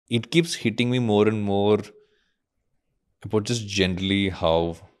it keeps hitting me more and more about just generally how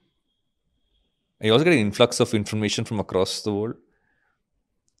I also get an influx of information from across the world.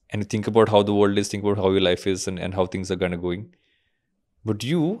 And you think about how the world is, think about how your life is, and how things are kind of going. But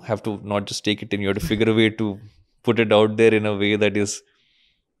you have to not just take it in, you have to figure a way to put it out there in a way that is,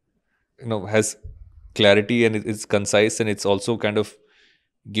 has clarity and it's concise, and it's also kind of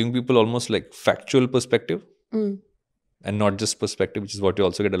giving people almost like factual perspective and not just perspective, which is what you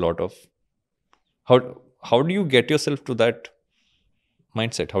also get a lot of. How do you get yourself to that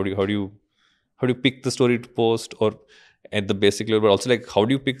mindset? How do you pick the story to post, or at the basic level, but also like how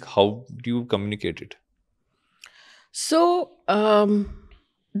do you communicate it? So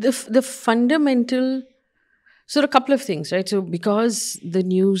the fundamental, so a couple of things, right? So because the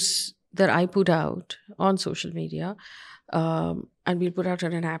news that I put out on social media, and we'll put out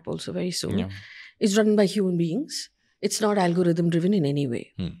on an app also very soon, Yeah. is run by human beings. It's not algorithm driven in any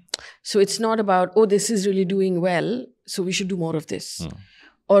way. Hmm. So it's not about, oh, this is really doing well, so we should do more of this. Hmm.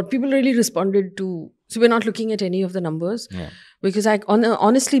 Or people really responded to, so we're not looking at any of the numbers. Yeah. Because I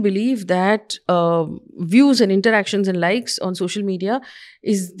honestly believe that views and interactions and likes on social media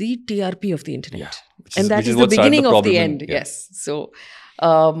is the TRP of the internet. Yeah. And that Which is the what started beginning of problem the in- end. yeah. Yes. So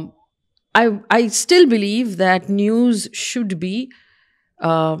I still believe that news should be,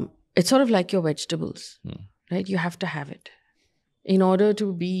 it's sort of like your vegetables, right? You have to have it in order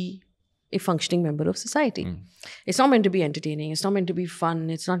to be a functioning member of society. It's not meant to be entertaining. It's not meant to be fun.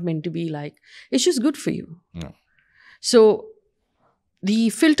 It's not meant to be like, it's just good for you. No. So the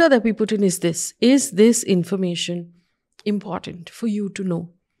filter that we put in is this information important for you to know?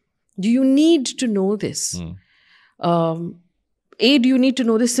 Do you need to know this? Do you need to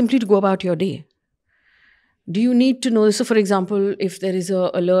know this simply to go about your day? Do you need to know this? So, for example, if there is an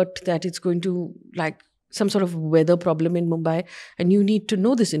alert that it's going to, like, some sort of weather problem in Mumbai, and you need to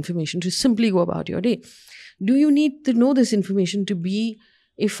know this information to simply go about your day. Do you need to know this information to be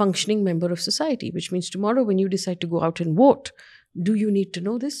a functioning member of society? Which means tomorrow when you decide to go out and vote, do you need to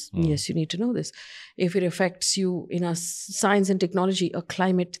know this? Yes, you need to know this. If it affects you in a science and technology, a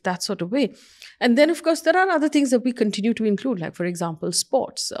climate, that sort of way. And then, of course, there are other things that we continue to include, like, for example,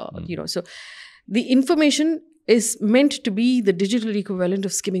 sports. So the information is meant to be the digital equivalent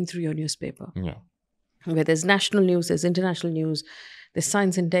of skimming through your newspaper. Yeah. Where there's national news, there's international news, there's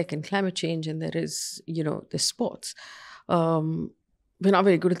science and tech and climate change, and there is, there's sports. We're not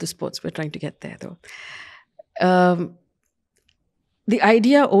very good at the sports. We're trying to get there, though. The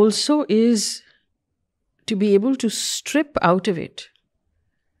idea also is to be able to strip out of it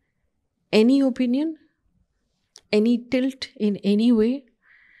any opinion, any tilt in any way,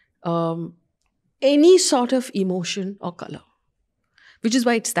 any sort of emotion or color, which is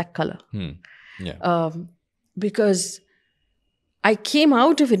why it's that color. Yeah. Because I came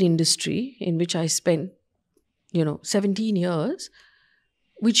out of an industry in which I spent, 17 years,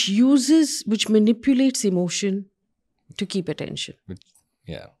 which manipulates emotion to keep attention.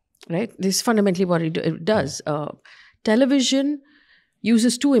 Yeah. Right? This is fundamentally what it does. Television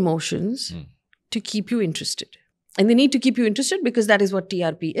uses two emotions to keep you interested. And they need to keep you interested because that is what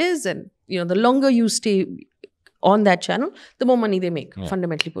TRP is. And, the longer you stay on that channel, the more money they make,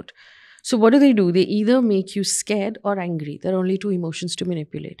 fundamentally put. So what do? They either make you scared or angry. There are only two emotions to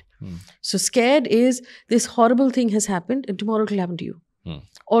manipulate. So scared is this horrible thing has happened and tomorrow it will happen to you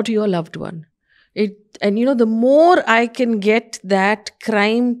or to your loved one. The more I can get that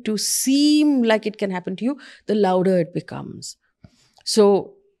crime to seem like it can happen to you, the louder it becomes.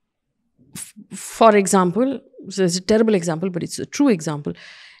 So, for example, so it's a terrible example, but it's a true example.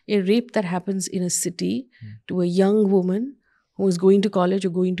 A rape that happens in a city to a young woman who is going to college or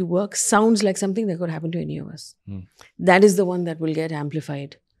going to work sounds like something that could happen to any of us. That is the one that will get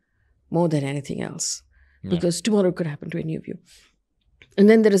amplified more than anything else. Because tomorrow it could happen to any of you. And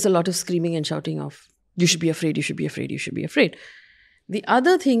then there is a lot of screaming and shouting of, you should be afraid, you should be afraid, you should be afraid. The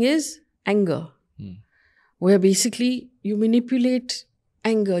other thing is anger, where basically you manipulate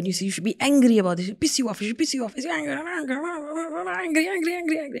anger and you say, you should be angry about this, it should piss you off, it's angry.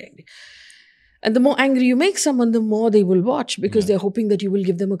 And the more angry you make someone, the more they will watch because they're hoping that you will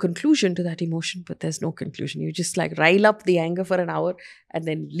give them a conclusion to that emotion, but there's no conclusion. You just rile up the anger for an hour and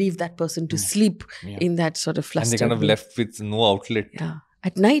then leave that person to sleep in that sort of fluster. And they kind of left with no outlet. Yeah.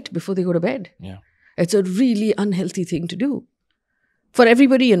 At night before they go to bed. Yeah. It's a really unhealthy thing to do. For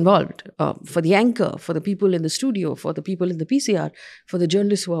everybody involved, for the anchor, for the people in the studio, for the people in the PCR, for the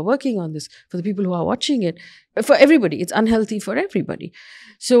journalists who are working on this, for the people who are watching it, for everybody. It's unhealthy for everybody.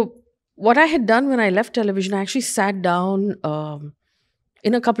 So what I had done when I left television, I actually sat down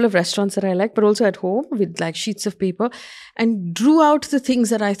in a couple of restaurants that I like, but also at home with like sheets of paper, and drew out the things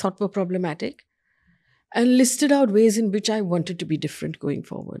that I thought were problematic and listed out ways in which I wanted to be different going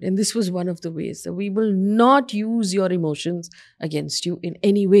forward. And this was one of the ways that we will not use your emotions against you in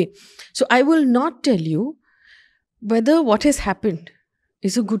any way. So I will not tell you whether what has happened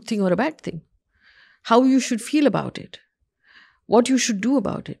is a good thing or a bad thing, how you should feel about it, what you should do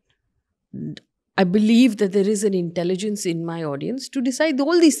about it. I believe that there is an intelligence in my audience to decide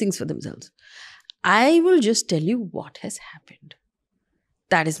all these things for themselves. I will just tell you what has happened.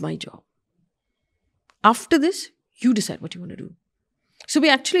 That is my job. After this, you decide what you want to do. So we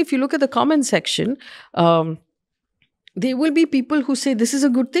actually, if you look at the comment section, there will be people who say this is a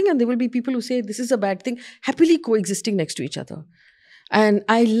good thing and there will be people who say this is a bad thing, happily coexisting next to each other. And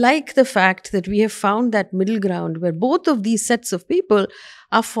I like the fact that we have found that middle ground where both of these sets of people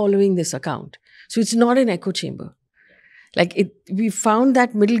are following this account. So it's not an echo chamber. We found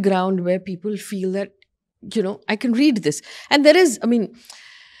that middle ground where people feel that, I can read this. And there is,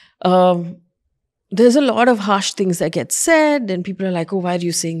 there's a lot of harsh things that get said, and people are like, oh, why are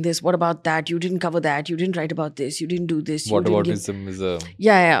you saying this? What about that? You didn't cover that. You didn't write about this. You didn't do this. Whataboutism is a...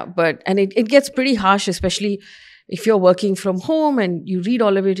 Yeah. And it gets pretty harsh, especially if you're working from home and you read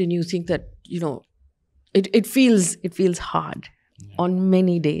all of it and you think that, it feels hard on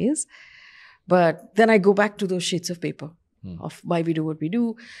many days. But then I go back to those sheets of paper of why we do what we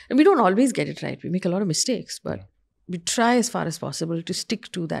do. And we don't always get it right. We make a lot of mistakes, but we try as far as possible to stick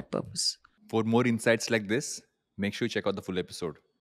to that purpose. For more insights like this, make sure you check out the full episode.